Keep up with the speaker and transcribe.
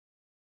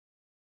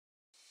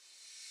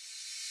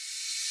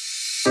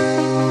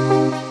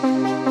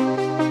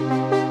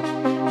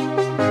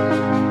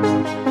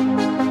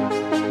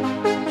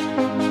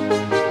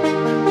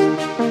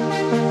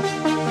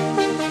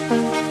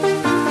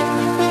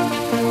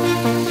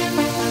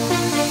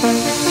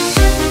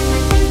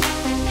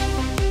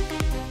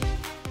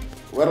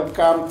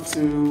Welcome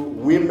to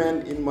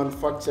Women in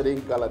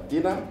Manufacturing Gala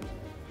dinner,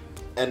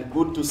 and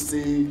good to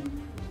see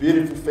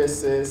beautiful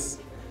faces,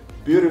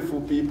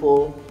 beautiful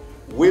people,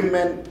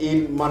 women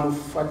in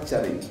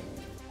manufacturing.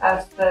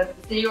 As the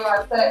CEO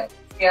has said,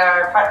 we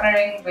are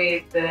partnering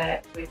with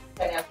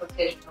Kenya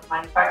Association of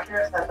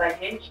Manufacturers as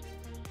IDH.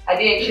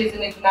 IDH is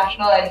an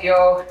international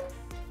NGO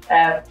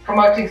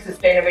promoting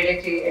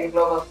sustainability in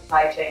global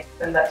supply chains,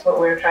 and that's what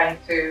we're trying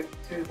to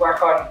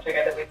work on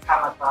together with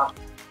CAM as well.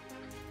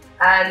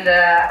 And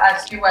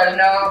as you well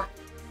know,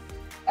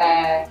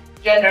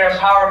 gender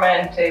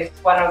empowerment is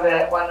one of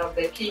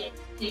the key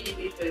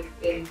issues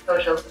in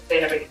social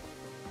sustainability.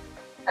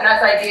 And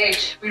as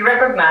IDH, we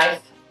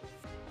recognize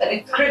that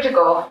it's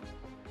critical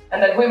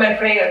and that women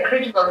play a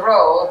critical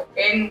role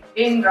in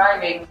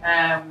driving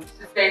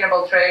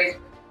sustainable trade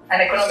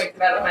and economic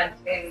development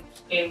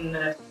in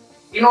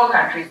all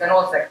countries and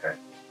all sectors.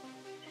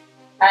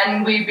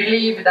 And we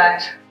believe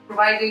that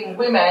providing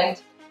women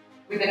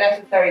with the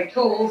necessary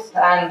tools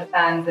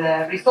and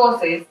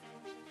resources,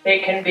 they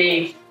can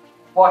be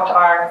what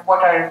are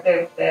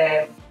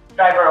the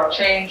driver of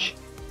change,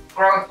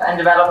 growth and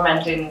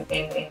development in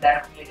their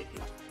communities.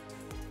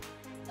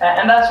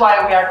 And that's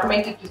why we are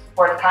committed to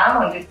support CAM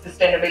on this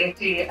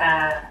sustainability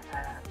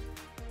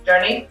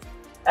journey.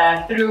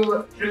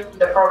 Through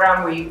the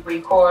program we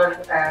call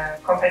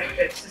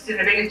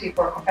Sustainability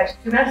for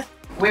Competitiveness.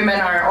 Women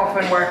are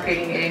often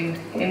working in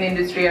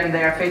industry and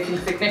they are facing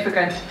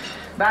significant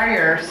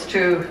barriers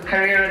to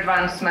career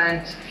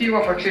advancement, few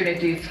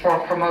opportunities for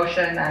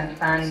promotion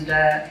and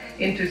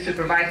into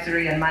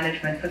supervisory and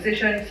management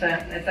positions,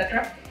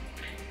 etc.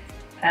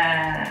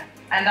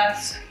 And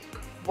that's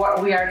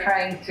what we are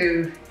trying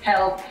to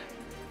help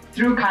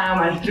through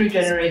CAM and through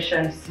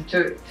generations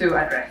to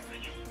address.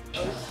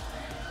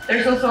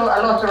 There's also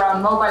a lot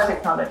around mobile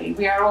technology.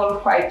 We are all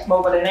quite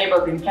mobile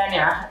enabled in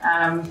Kenya,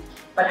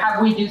 but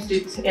have we used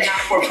it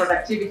enough for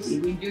productivity?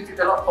 We use it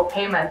a lot for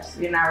payments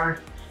in our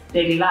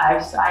daily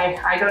lives.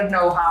 I don't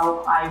know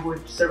how I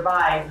would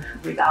survive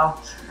without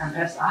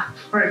M-Pesa,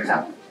 for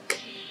example.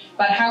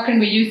 But how can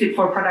we use it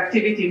for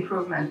productivity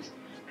improvement?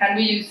 Can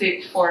we use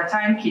it for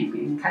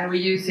timekeeping? Can we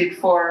use it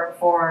for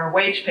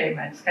wage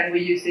payments? Can we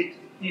use it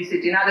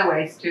in other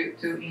ways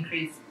to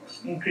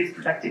increase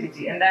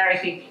productivity? And there I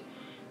think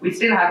we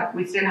still have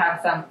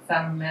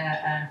some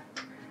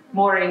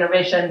more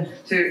innovation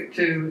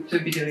to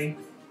be doing.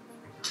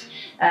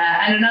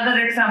 And another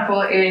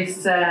example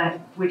is,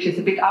 which is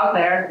a bit out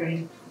there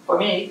for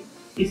me,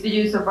 is the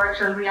use of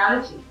virtual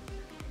reality.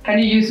 Can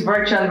you use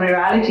virtual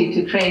reality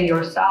to train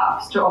your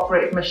staffs to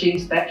operate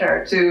machines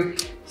better, to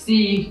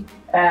see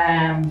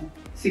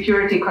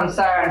security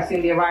concerns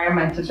in the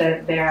environment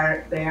that they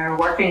are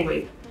working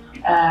with?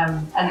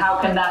 And how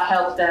can that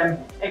help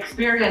them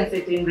experience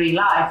it in real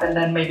life and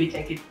then maybe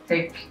take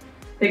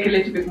a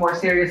little bit more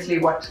seriously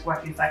what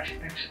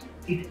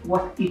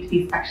it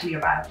is actually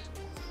about?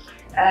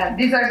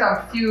 These are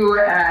some few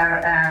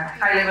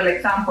high-level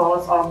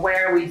examples of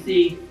where we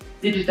see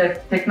digital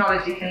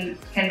technology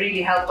can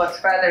really help us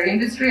further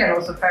industry and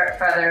also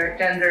further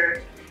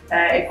gender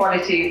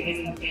equality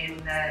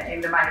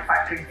in the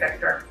manufacturing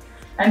sector,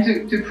 and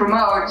to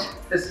promote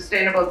the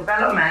sustainable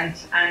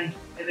development and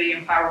the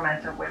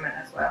empowerment of women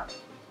as well.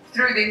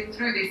 Through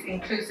this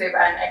inclusive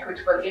and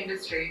equitable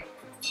industry,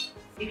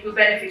 it will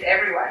benefit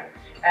everyone.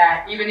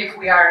 Even if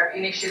we are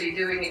initially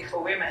doing it for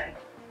women,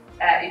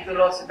 it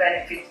will also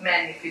benefit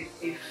men if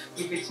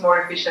it's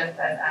more efficient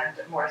and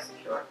more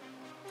secure.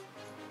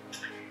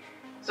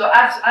 So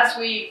as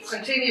we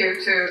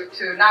continue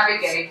to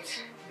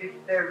navigate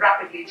the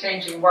rapidly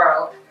changing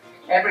world,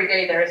 every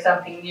day there is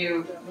something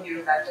new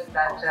that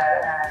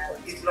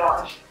is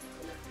launched.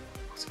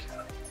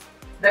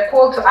 The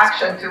call to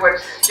action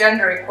towards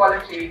gender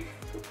equality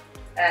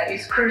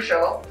is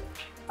crucial,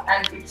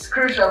 and it's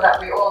crucial that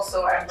we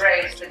also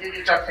embrace the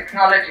digital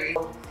technology.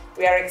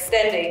 We are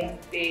extending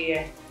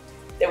the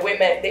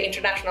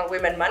International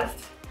Women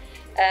Month.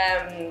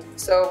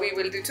 So we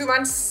will do 2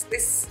 months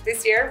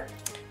this year,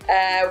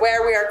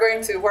 where we are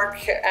going to work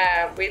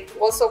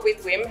also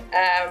with WIM.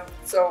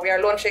 So we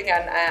are launching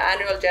an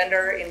annual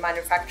Gender in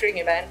Manufacturing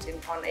event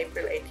on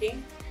April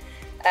 18th,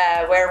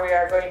 where we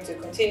are going to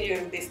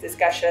continue this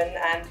discussion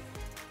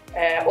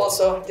and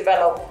also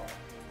develop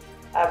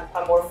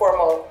a more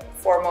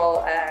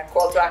formal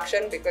call to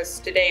action, because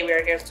today we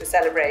are here to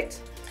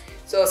celebrate.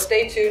 So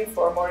stay tuned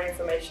for more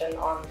information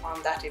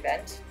on that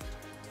event.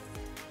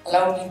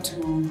 Allow me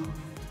to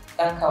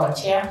thank our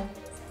chair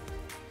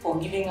for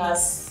giving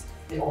us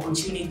the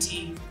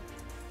opportunity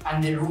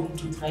and the room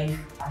to thrive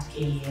at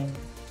KEN.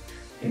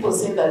 People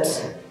say that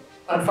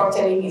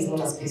manufacturing is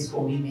not a space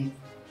for women,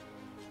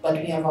 but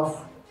we have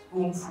a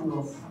room full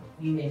of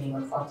women in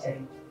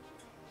manufacturing.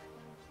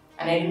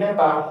 And I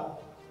remember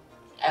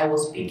I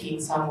was speaking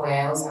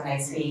somewhere else and I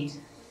said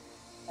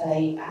that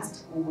I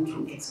asked Google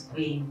to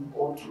explain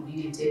or to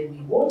really tell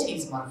me what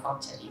is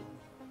manufacturing.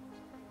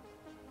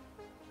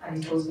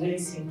 And it was very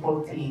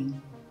simple thing.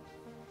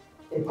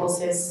 The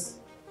process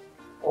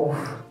of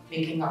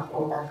making a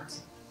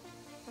product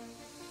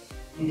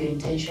with the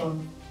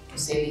intention to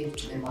sell it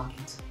to the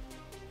market.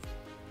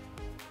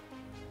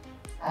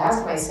 I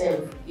asked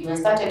myself, if I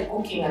started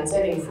cooking and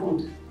selling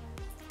food,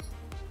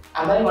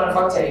 am I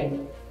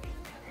manufacturing?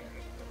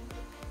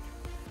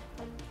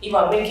 If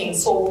I'm making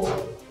soap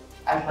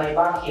at my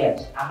backyard,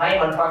 am I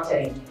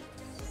manufacturing?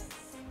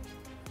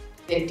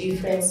 The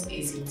difference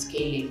is in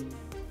scaling.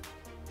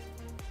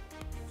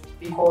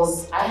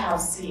 Because I have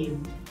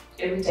seen,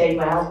 every time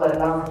my husband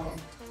loves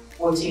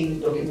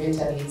watching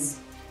documentaries,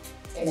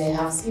 and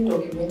I have seen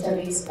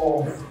documentaries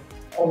of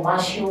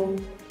commercial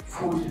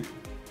food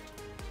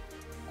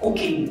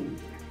cooking.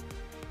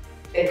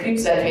 The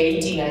clips that we're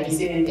eating and you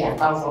say they have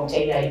come from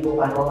China,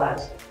 Europe and all that.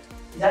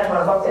 Is that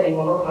manufacturing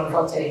or not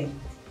manufacturing?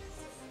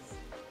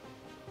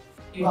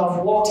 You have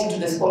walked into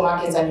the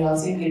supermarkets and you have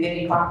seen the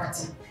dairy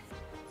packed.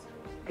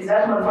 Is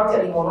that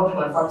manufacturing or not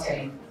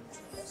manufacturing?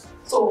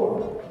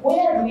 So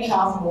where do we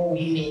have more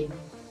women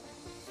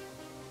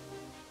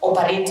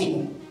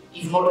operating,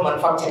 if not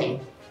manufacturing?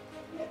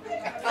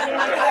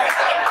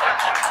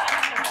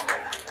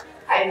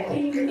 I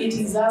think it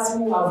is us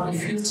who have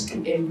refused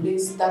to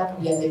embrace that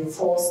we are the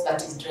force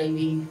that is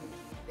driving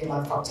the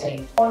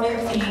manufacturing. The only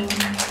thing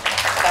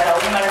that a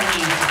woman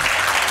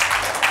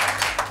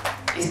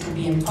needs is to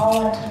be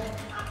empowered,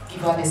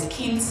 give her the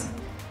skills,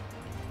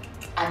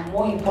 and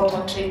more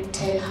importantly,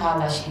 tell her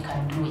that she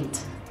can do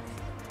it.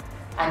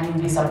 And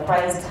you'll be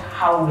surprised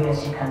how well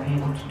she can be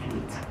able to do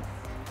it.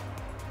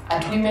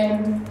 At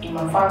Women in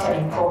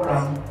Manufacturing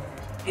program,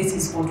 this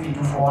is what we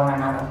do for one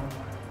another.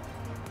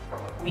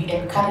 We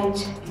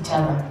encourage each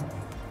other.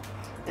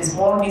 The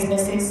small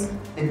businesses,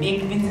 the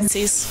big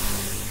businesses,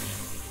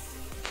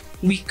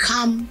 we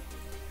come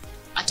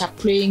at a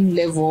playing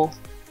level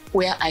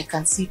where I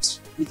can sit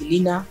with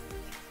Lina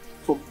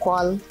from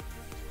Kwal,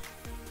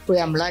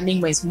 where I'm learning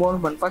my small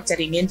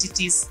manufacturing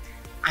entities,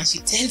 and she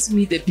tells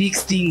me the big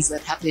things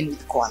that happen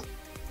with Kwal,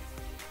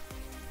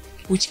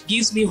 which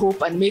gives me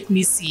hope and make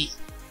me see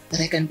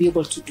that I can be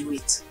able to do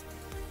it.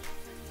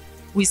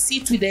 We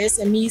sit with the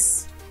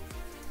SMEs,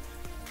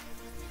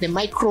 the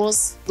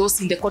micros,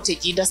 those in the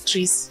cottage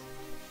industries,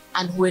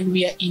 and when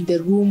we are in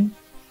the room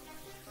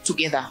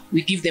together,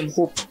 we give them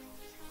hope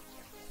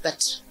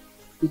that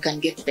we can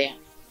get there.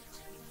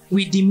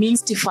 We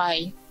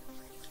demystify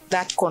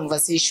that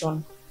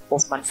conversation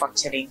of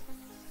manufacturing.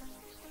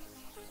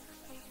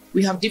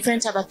 We have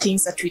different other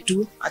things that we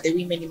do at the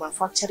Women in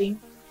Manufacturing.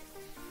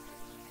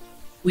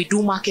 We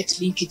do market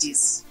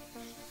linkages.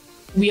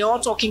 We are all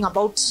talking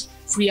about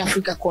free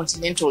Africa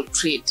continental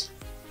trade.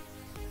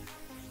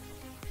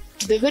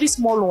 The very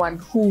small one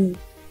who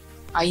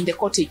are in the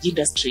cottage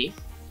industry,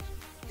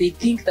 they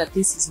think that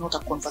this is not a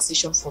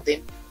conversation for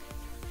them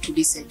to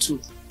listen to.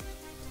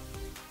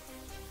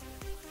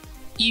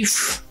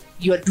 If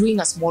you are doing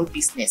a small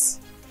business,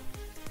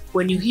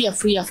 when you hear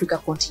free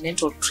Africa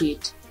continental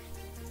trade,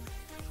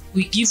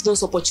 we give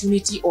those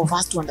opportunity of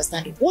us to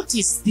understand what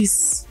is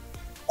this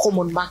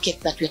common market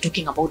that we are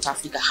talking about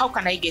Africa. How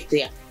can I get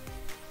there?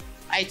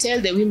 I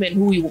tell the women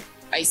who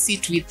I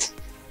sit with,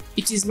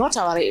 it is not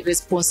our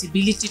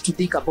responsibility to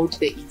think about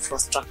the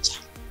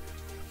infrastructure.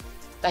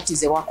 That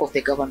is the work of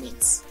the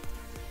governments.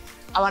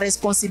 Our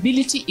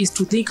responsibility is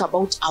to think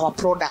about our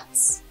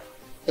products,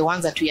 the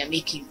ones that we are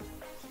making.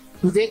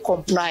 Do they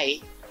comply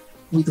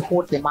with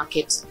what the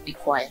market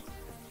requires?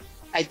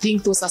 I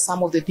think those are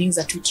some of the things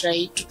that we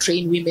try to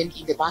train women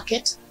in the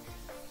market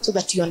so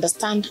that you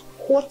understand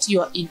what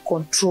you are in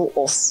control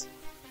of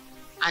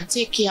and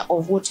take care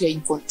of what you are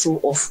in control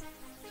of.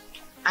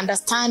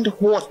 Understand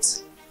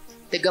what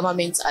the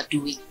governments are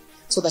doing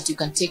so that you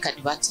can take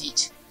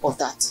advantage of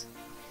that.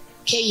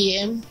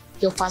 KEM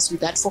help us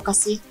with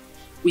advocacy,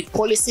 with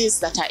policies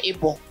that are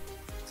able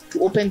to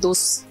open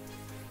those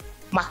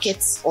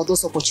markets or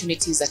those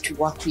opportunities that we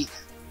work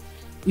with.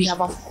 We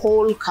have a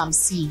whole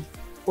CAMC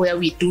where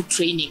we do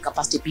training,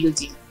 capacity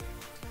building,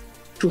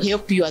 to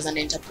help you as an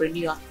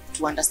entrepreneur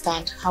to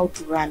understand how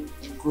to run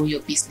and grow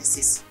your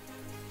businesses.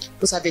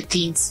 Those are the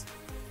things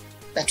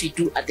that we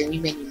do at the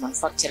Women in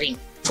Manufacturing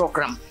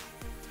program.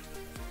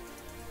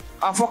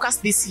 Our focus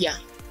this year,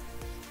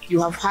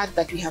 you have heard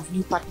that we have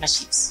new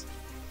partnerships.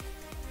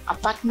 A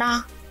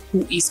partner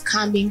who is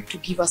coming to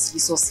give us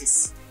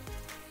resources,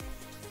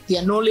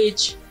 their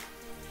knowledge,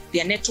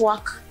 their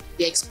network,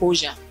 their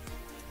exposure.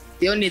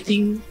 The only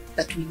thing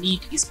that we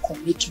need is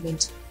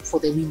commitment for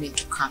the women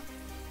to come.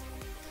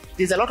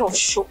 There's a lot of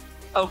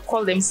I'll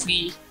call them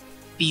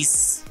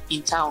freebies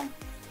in town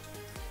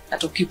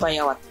that occupy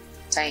our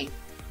time.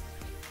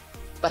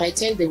 But I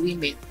tell the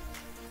women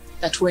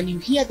that when you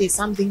hear there's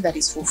something that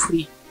is for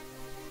free,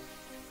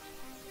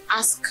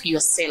 ask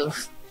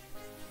yourself,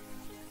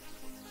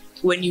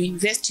 when you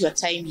invest your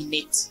time in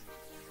it,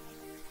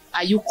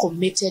 are you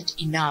committed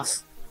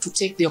enough to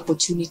take the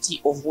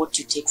opportunity of what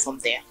you take from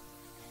there?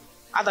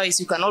 Otherwise,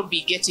 you cannot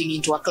be getting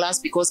into a class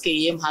because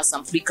KEM has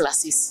some free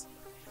classes.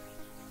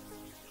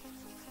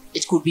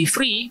 It could be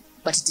free,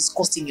 but it is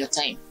costing your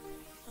time.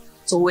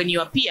 So when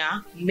you appear,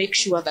 make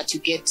sure that you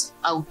get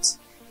out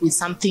with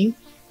something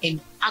and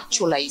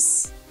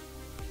actualize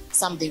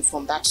something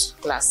from that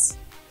class.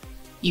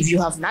 If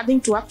you have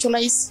nothing to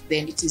actualize,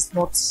 then it is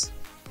not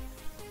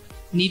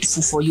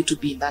needful for you to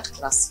be in that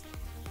class.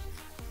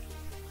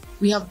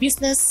 We have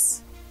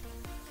business,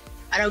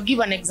 and I'll give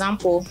an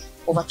example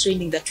of a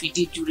training that we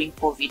did during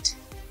COVID.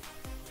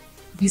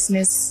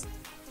 Business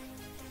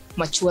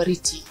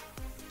maturity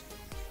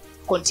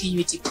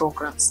continuity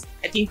programs.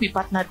 I think we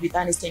partnered with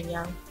Ernst &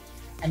 Young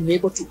and we were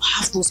able to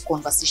have those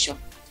conversations.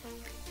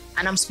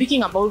 And I'm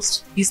speaking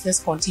about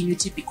business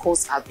continuity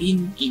because I've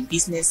been in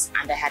business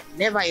and I had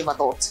never ever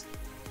thought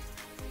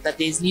that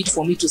there's need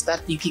for me to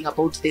start thinking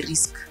about the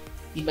risk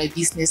in my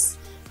business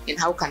and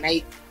how can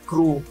I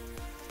grow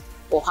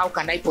or how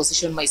can I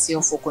position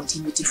myself for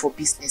continuity for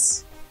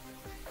business.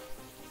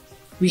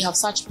 We have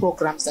such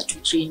programs that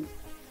we train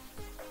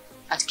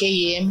at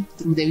KAM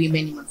through the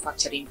Women in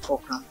Manufacturing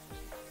program.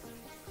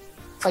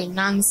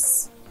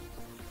 Finance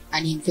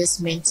and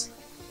investment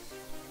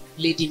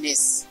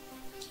readiness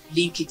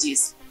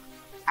linkages.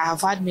 I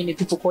have had many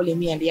people calling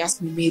me and they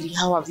ask me, Mary,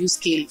 how have you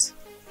scaled?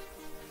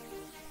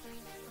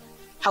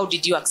 How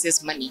did you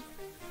access money?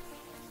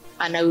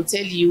 And I will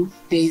tell you,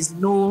 there is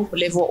no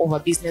level of a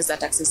business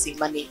that accessing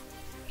money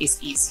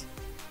is easy.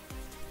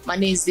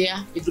 Money is there.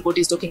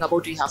 Everybody is talking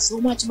about we have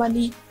so much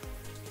money,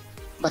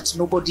 but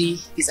nobody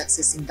is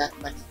accessing that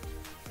money.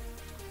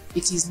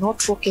 It is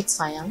not rocket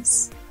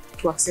science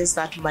to access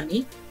that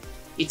money.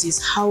 It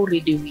is how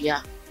ready we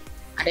are.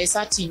 And I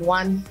sat in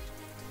one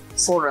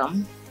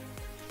forum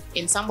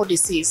and somebody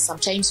says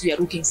sometimes we are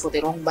looking for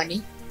the wrong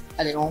money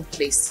at the wrong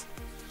place.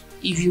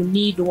 If you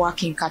need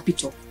working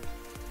capital,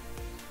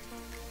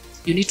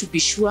 you need to be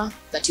sure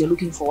that you're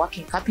looking for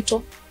working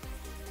capital,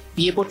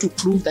 be able to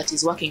prove that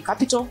is working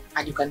capital,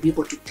 and you can be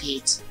able to pay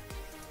it.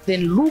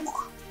 Then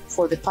look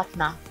for the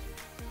partner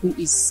who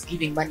is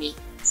giving money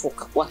for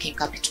working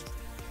capital.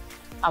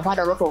 I've had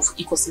a lot of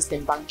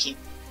ecosystem banking.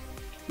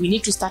 We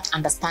need to start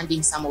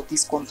understanding some of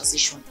these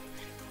conversations.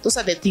 Those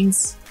are the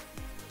things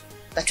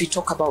that we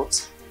talk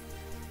about.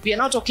 We are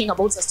not talking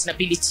about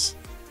sustainability.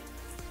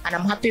 And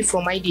I'm happy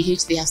from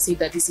IDH, they have said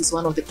that this is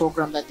one of the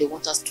programs that they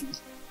want us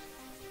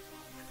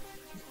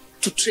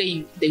to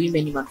train the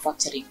women in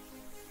manufacturing.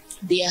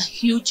 There are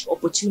huge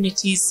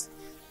opportunities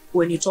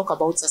when you talk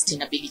about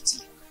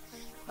sustainability.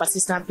 But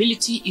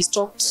sustainability is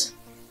talked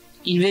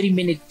in very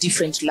many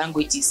different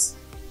languages.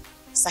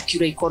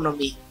 Circular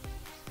economy,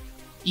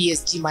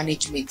 ESG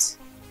management.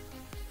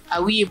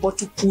 Are we able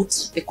to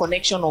put the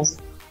connection of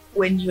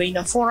when you're in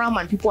a forum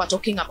and people are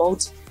talking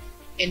about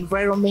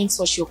environment,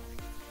 social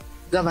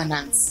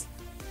governance?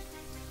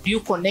 Do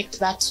you connect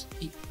that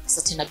with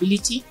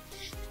sustainability?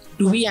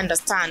 Do we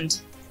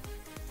understand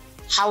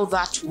how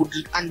that would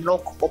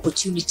unlock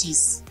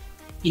opportunities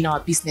in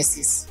our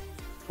businesses?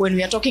 When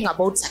we are talking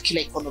about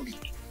circular economy,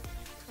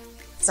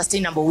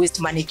 sustainable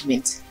waste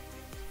management,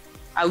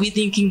 are we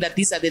thinking that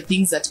these are the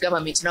things that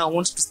government now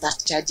wants to start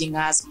charging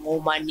us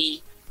more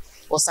money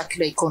or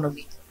circular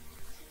economy?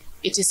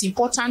 It is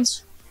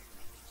important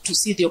to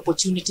see the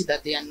opportunity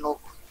that they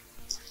unlock.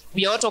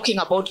 We are talking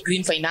about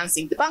green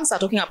financing. The banks are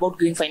talking about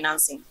green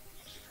financing.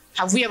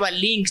 Have we ever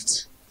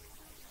linked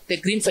the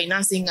green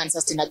financing and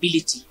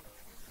sustainability?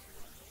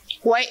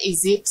 Why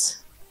is it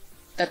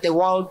that the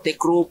world, the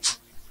globe,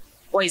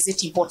 why is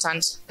it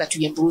important that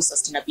we improve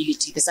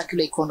sustainability, the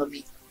circular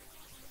economy?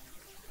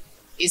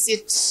 Is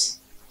it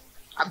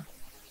a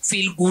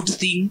feel-good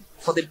thing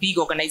for the big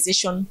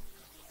organization?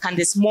 Can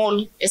the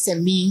small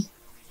SME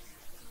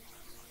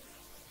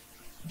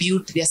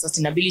build their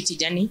sustainability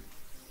journey?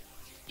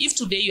 If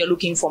today you're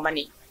looking for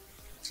money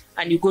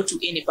and you go to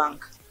any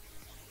bank,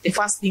 the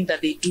first thing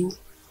that they do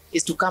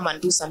is to come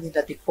and do something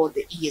that they call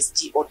the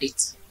ESG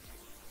audit.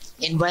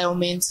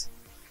 Environment,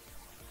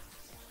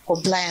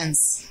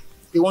 compliance.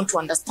 They want to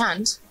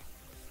understand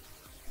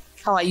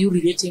how are you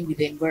relating with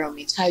the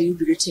environment, how are you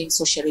relating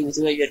socially with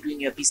where you're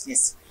doing your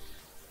business.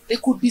 There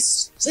could be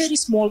very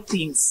small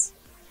things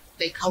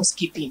like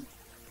housekeeping,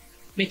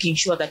 making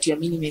sure that you're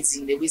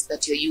minimizing the waste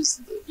that you're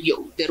using,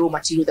 the raw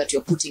material that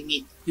you're putting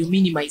in. You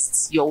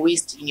minimize your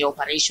waste in your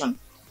operation.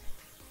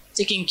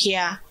 Taking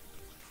care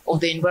of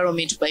the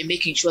environment by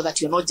making sure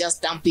that you're not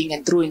just dumping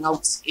and throwing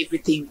out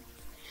everything.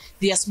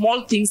 There are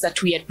small things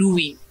that we are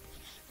doing,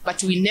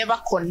 but we never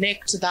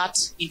connect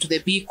that into the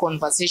big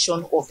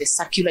conversation of the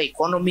circular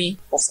economy,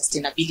 of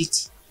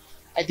sustainability.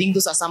 I think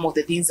those are some of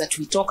the things that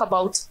we talk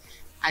about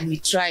and we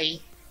try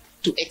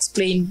to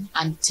explain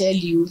and tell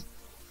you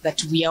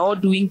that we are all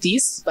doing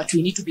this, but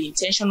we need to be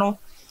intentional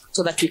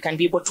so that we can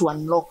be able to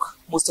unlock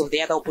most of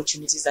the other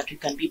opportunities that we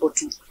can be able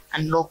to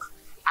unlock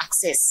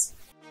access.